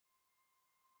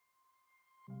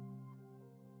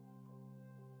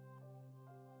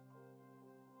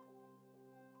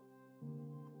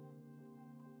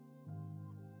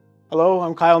Hello,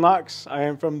 I'm Kyle Knox. I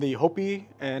am from the Hopi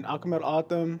and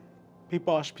Akimel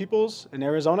Peepash peoples in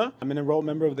Arizona. I'm an enrolled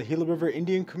member of the Gila River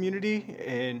Indian community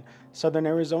in southern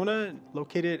Arizona,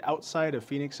 located outside of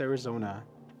Phoenix, Arizona.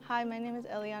 Hi, my name is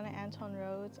Eliana Anton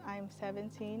Rhodes. I'm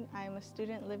 17. I'm a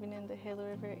student living in the Gila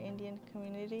River Indian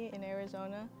community in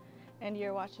Arizona, and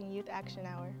you're watching Youth Action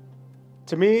Hour.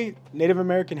 To me, Native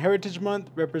American Heritage Month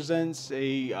represents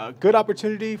a good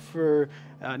opportunity for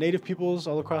Native peoples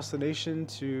all across the nation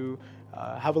to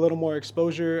have a little more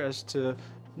exposure as to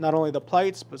not only the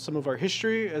plights, but some of our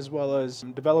history, as well as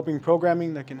developing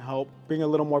programming that can help bring a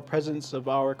little more presence of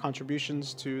our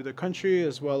contributions to the country,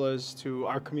 as well as to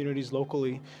our communities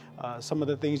locally. Some of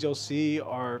the things you'll see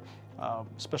are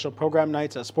special program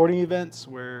nights at sporting events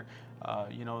where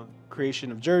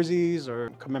creation of jerseys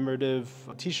or commemorative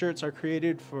t-shirts are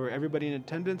created for everybody in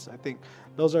attendance. I think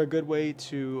those are a good way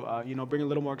to bring a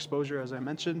little more exposure, as I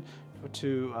mentioned,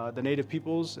 to the Native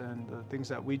peoples and the things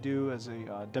that we do as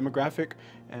a demographic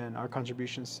and our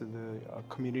contributions to the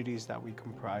communities that we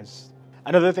comprise.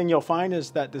 Another thing you'll find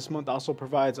is that this month also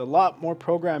provides a lot more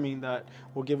programming that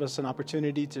will give us an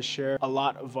opportunity to share a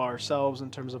lot of ourselves in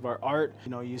terms of our art.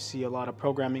 You see a lot of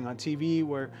programming on TV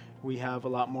where we have a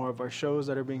lot more of our shows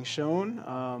that are being shown,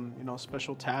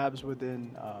 special tabs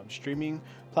within streaming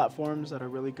platforms that are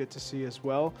really good to see as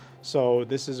well. So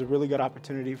this is a really good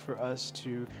opportunity for us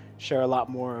to share a lot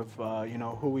more of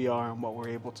who we are and what we're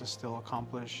able to still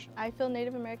accomplish. I feel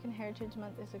Native American Heritage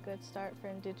Month is a good start for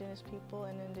Indigenous people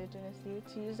and Indigenous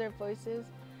youth to use their voices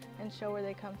and show where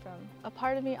they come from. A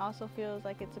part of me also feels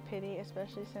like it's a pity,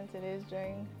 especially since it is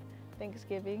during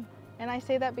Thanksgiving. And I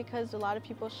say that because a lot of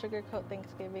people sugarcoat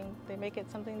Thanksgiving. They make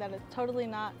it something that it's totally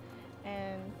not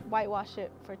and whitewash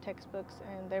it for textbooks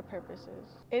and their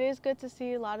purposes. It is good to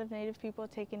see a lot of Native people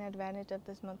taking advantage of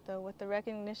this month though, with the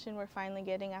recognition we're finally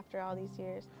getting after all these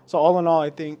years. So all in all, I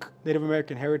think Native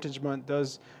American Heritage Month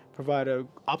does provide an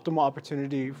optimal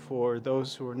opportunity for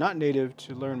those who are not Native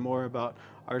to learn more about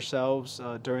ourselves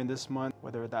during this month,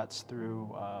 whether that's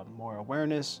through more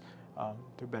awareness,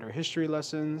 through better history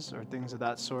lessons or things of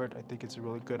that sort. I think it's a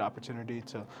really good opportunity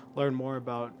to learn more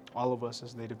about all of us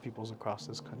as Native peoples across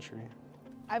this country.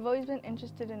 I've always been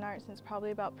interested in art since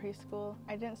probably about preschool.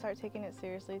 I didn't start taking it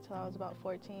seriously till I was about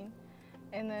 14.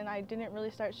 And then I didn't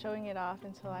really start showing it off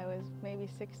until I was maybe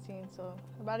 16, so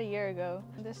about a year ago.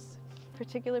 This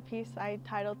particular piece I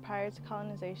titled Prior to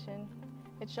Colonization.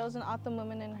 It shows an O'odham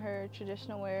woman in her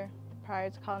traditional wear prior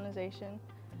to colonization.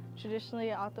 Traditionally,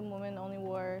 an O'odham woman only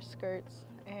wore skirts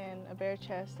and a bare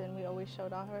chest, and we always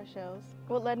showed off our shells.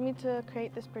 What led me to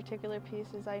create this particular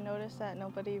piece is I noticed that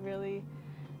nobody really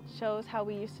shows how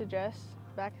we used to dress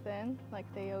back then. Like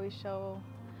they always show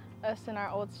us in our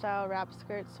old style wrap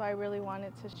skirts, so I really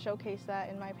wanted to showcase that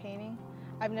in my painting.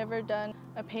 I've never done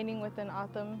a painting with an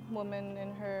O'odham woman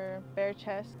in her bare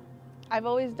chest. I've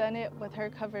always done it with her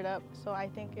covered up, so I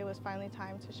think it was finally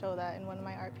time to show that in one of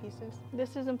my art pieces.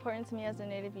 This is important to me as a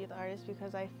Native youth artist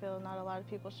because I feel not a lot of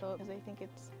people show it because they think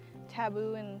it's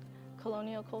taboo in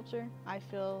colonial culture. I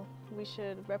feel we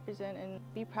should represent and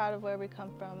be proud of where we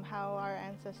come from, how our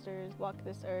ancestors walked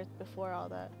this earth before all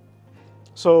that.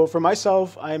 So for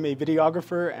myself, I'm a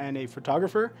videographer and a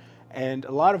photographer, and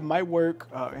a lot of my work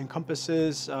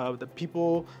encompasses the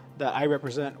people that I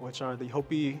represent, which are the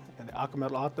Hopi and the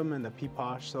Akimel and the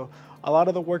Peepash. So a lot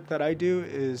of the work that I do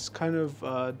is kind of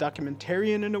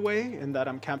documentarian in a way, in that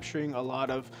I'm capturing a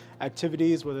lot of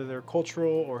activities, whether they're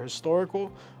cultural or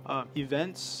historical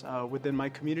events within my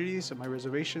communities and my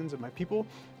reservations and my people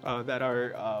that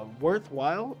are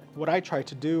worthwhile. What I try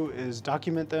to do is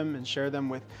document them and share them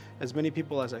with as many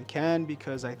people as I can,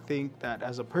 because I think that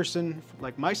as a person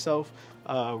like myself,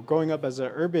 growing up as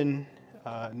an urban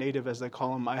Native, as they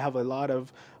call them, I have a lot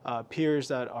of peers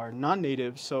that are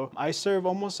non-Native, so I serve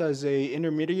almost as a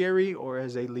intermediary or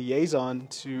as a liaison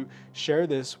to share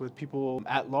this with people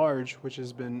at large, which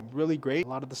has been really great. A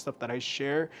lot of the stuff that I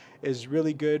share is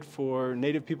really good for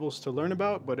Native peoples to learn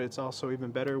about, but it's also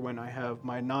even better when I have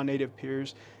my non-Native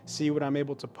peers see what I'm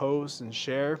able to post and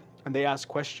share, and they ask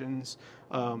questions.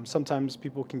 Sometimes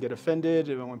people can get offended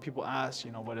when people ask,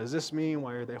 what does this mean?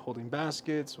 Why are they holding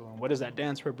baskets? What does that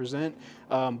dance represent?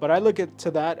 But I look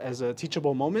to that as a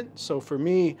teachable moment. So for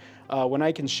me, when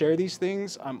I can share these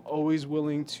things, I'm always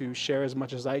willing to share as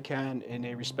much as I can in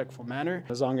a respectful manner,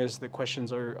 as long as the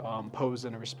questions are posed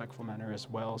in a respectful manner as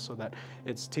well, so that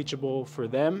it's teachable for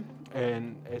them,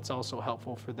 and it's also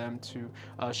helpful for them to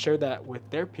share that with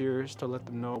their peers, to let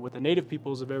them know what the Native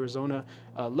peoples of Arizona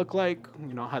look like,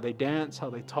 how they dance, how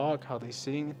they talk, how they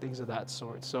sing, things of that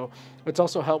sort. So it's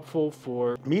also helpful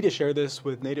for me to share this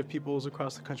with Native peoples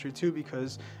across the country too,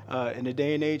 because in a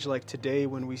day and age like today,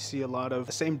 when when we see a lot of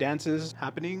the same dances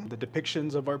happening. The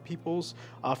depictions of our peoples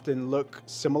often look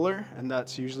similar, and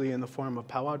that's usually in the form of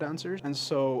powwow dancers. And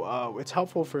so it's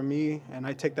helpful for me, and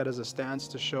I take that as a stance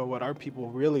to show what our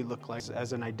people really look like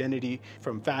as an identity,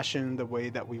 from fashion, the way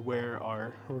that we wear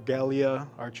our regalia,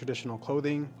 our traditional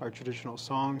clothing, our traditional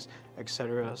songs,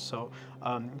 etc. So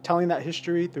telling that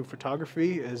history through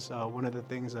photography is one of the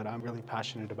things that I'm really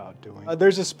passionate about doing.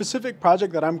 There's a specific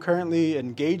project that I'm currently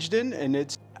engaged in, and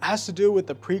it has to do with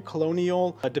the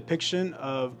pre-colonial depiction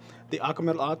of the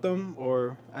Akimel,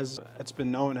 or as it's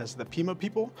been known as the Pima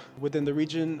people, within the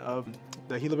region of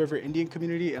the Gila River Indian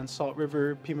community and Salt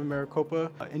River Pima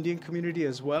Maricopa Indian community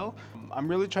as well. I'm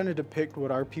really trying to depict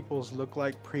what our peoples look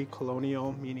like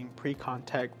pre-colonial, meaning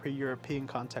pre-contact, pre-European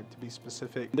contact to be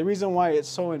specific. The reason why it's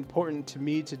so important to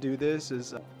me to do this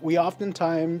is we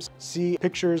oftentimes see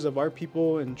pictures of our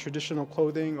people in traditional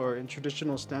clothing or in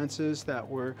traditional stances that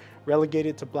were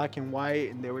relegated to black and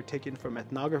white, and they were taken from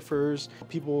ethnographers,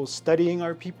 people studying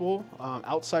our people,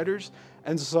 outsiders.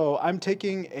 And so I'm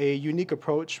taking a unique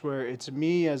approach where it's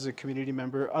me as a community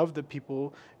member of the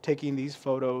people taking these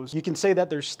photos. You can say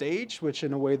that they're staged, which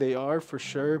in a way they are for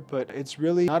sure, but it's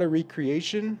really not a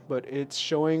recreation, but it's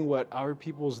showing what our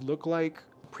peoples look like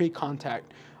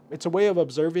pre-contact. It's a way of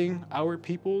observing our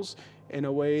peoples in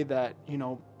a way that, you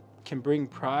know, can bring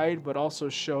pride, but also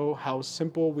show how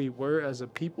simple we were as a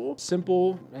people.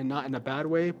 Simple and not in a bad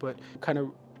way, but kind of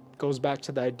goes back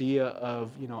to the idea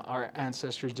of, you know, our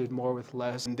ancestors did more with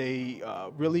less. And they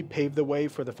really paved the way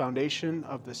for the foundation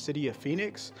of the city of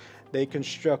Phoenix. They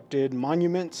constructed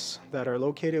monuments that are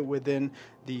located within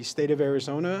the state of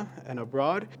Arizona and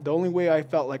abroad. The only way I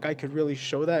felt like I could really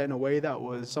show that in a way that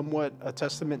was somewhat a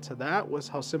testament to that was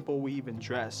how simple we even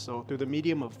dress. So through the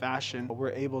medium of fashion,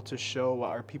 we're able to show what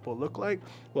our people look like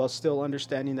while still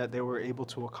understanding that they were able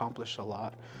to accomplish a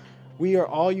lot. We are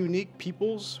all unique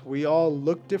peoples. We all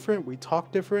look different. We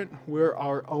talk different. We're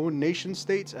our own nation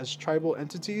states as tribal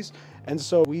entities. And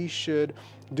so we should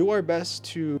do our best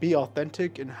to be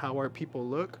authentic in how our people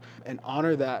look and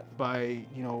honor that by,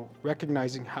 you know,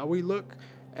 recognizing how we look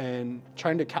and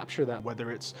trying to capture that, whether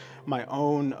it's my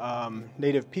own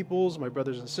native peoples, my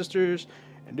brothers and sisters,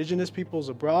 Indigenous peoples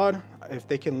abroad, if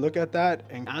they can look at that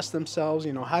and ask themselves,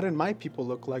 you know, how did my people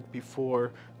look like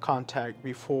before contact,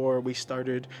 before we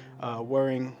started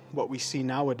wearing what we see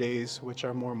nowadays, which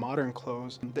are more modern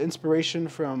clothes. The inspiration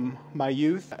from my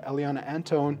youth, Eliana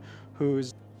Antone, who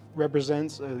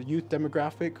represents a youth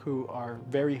demographic who are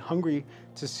very hungry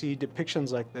to see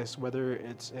depictions like this, whether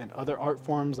it's in other art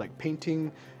forms like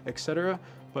painting, etc.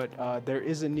 But there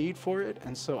is a need for it,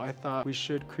 and so I thought we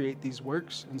should create these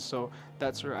works, and so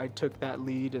that's where I took that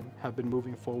lead and have been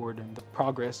moving forward in the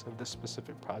progress of this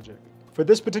specific project. For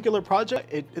this particular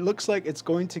project, it looks like it's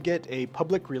going to get a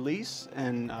public release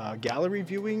and gallery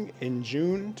viewing in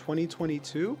June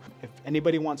 2022. If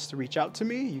anybody wants to reach out to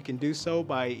me, you can do so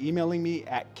by emailing me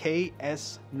at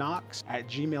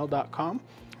ksnox@gmail.com,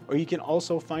 or you can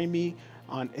also find me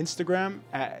on Instagram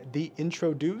at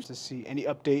 @theintroduce to see any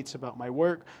updates about my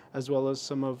work, as well as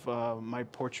some of my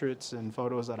portraits and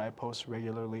photos that I post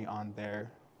regularly on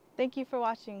there. Thank you for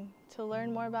watching. To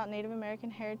learn more about Native American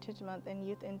Heritage Month and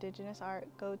Youth Indigenous art,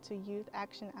 go to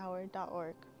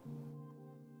youthactionhour.org.